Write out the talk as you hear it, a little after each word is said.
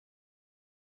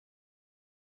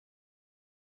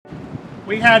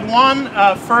We had one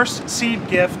first seed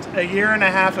gift a year and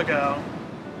a half ago,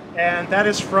 and that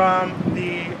is from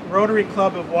the Rotary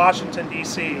Club of Washington,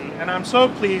 D.C. And I'm so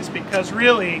pleased because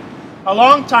really a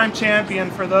longtime champion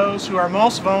for those who are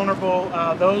most vulnerable,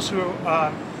 those who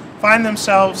find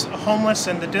themselves homeless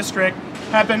in the district,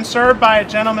 have been served by a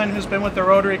gentleman who's been with the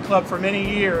Rotary Club for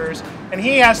many years, and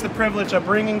he has the privilege of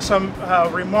bringing some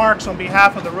remarks on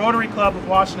behalf of the Rotary Club of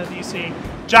Washington, D.C.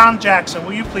 John Jackson,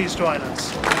 will you please join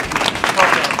us?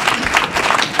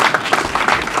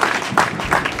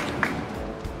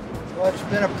 Well, it's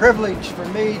been a privilege for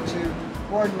me to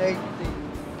coordinate the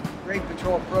Grate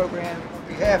Patrol program on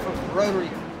behalf of the Rotary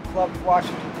Club of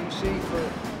Washington, D.C.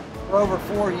 for over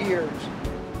 4 years.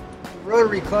 The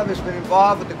Rotary Club has been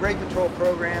involved with the Grate Patrol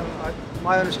program,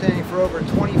 my understanding, for over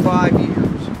 25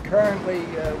 years. Currently,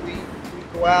 we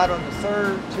go out on the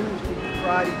third Tuesday and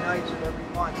Friday nights of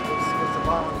every month with the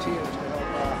volunteers to help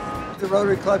out. The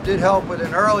Rotary Club did help with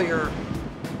an earlier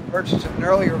purchase of an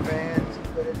earlier van,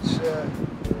 but it's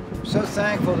I'm so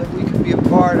thankful that we could be a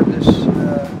part of this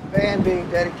van being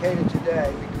dedicated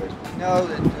today, because we know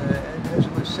that, as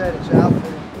it was said, it's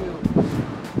outfitting you.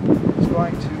 It's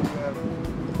going to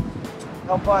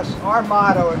help us. Our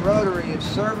motto at Rotary is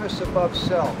service above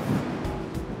self.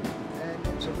 And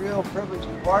it's a real privilege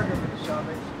to partner with the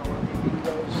Salvation Army,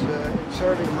 because in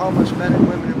serving homeless men and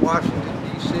women in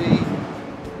Washington, D.C.,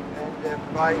 and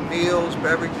providing meals,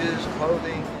 beverages,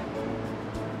 clothing,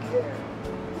 and care.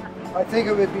 I think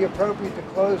it would be appropriate to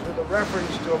close with a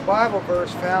reference to a Bible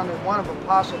verse found in one of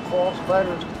Apostle Paul's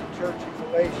letters to the church of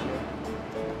Galatia.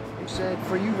 He said,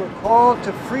 "For you were called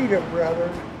to freedom,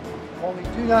 brethren, only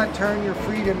do not turn your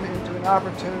freedom into an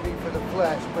opportunity for the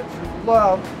flesh, but through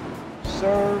love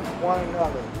serve one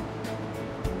another."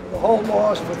 The whole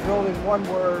law is fulfilled in one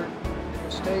word, in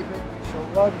the statement, "You shall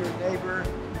love your neighbor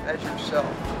as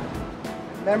yourself."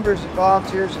 And members and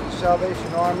volunteers of the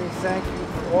Salvation Army, thank you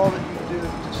for all that you do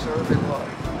to serve and love.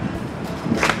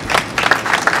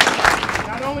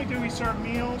 Not only do we serve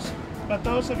meals, but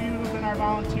those of you who've been our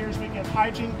volunteers, we get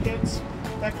hygiene kits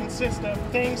that consist of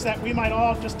things that we might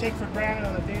all just take for granted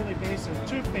on a daily basis.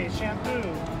 Toothpaste, shampoo,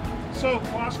 soap,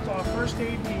 washcloth, first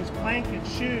aid needs, blankets,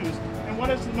 shoes. And what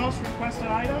is the most requested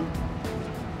item?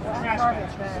 Trash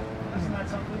bags. Isn't that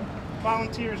something?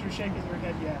 Volunteers are shaking their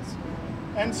head yes.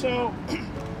 And so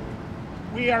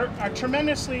we are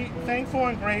tremendously thankful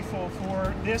and grateful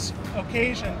for this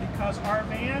occasion, because our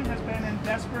van has been in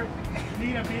desperate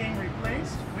need of being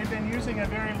replaced. We've been using a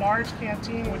very large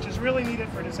canteen, which is really needed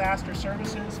for disaster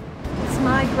services. It's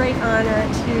my great honor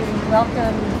to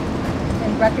welcome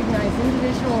and recognize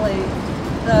individually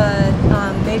the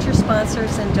major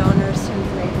sponsors and donors who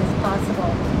made this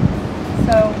possible.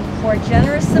 So, for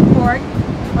generous support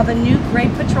of a new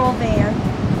Grate Patrol van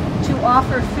to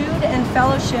offer food and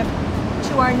fellowship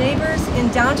to our neighbors in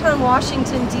downtown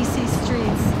Washington, D.C.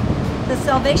 streets, the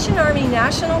Salvation Army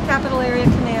National Capital Area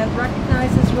Command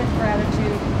recognizes with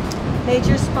gratitude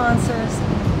major sponsors,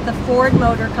 the Ford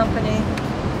Motor Company,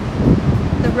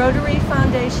 the Rotary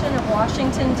Foundation of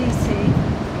Washington, D.C.,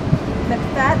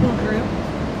 McFadden Group,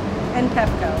 and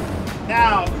Pepco.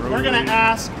 Now, we're going to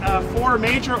ask 4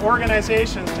 major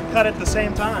organizations to cut at the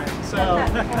same time. So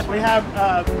we have,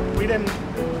 we didn't,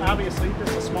 obviously,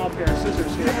 just a small pair of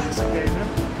scissors here on this occasion,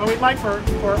 but we'd like for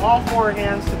all 4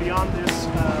 hands to be on this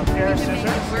pair of scissors.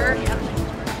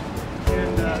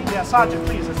 And yeah, Sajid,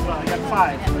 please, as well. You have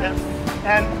 5.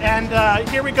 And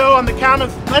here we go on the count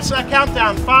of, let's count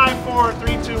down 5, 4,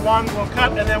 3, 2, 1. We'll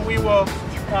cut, and then we will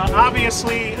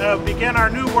obviously begin our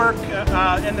new work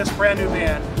in this brand new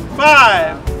van.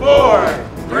 5, 4,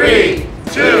 3,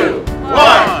 2,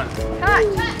 1. Cut!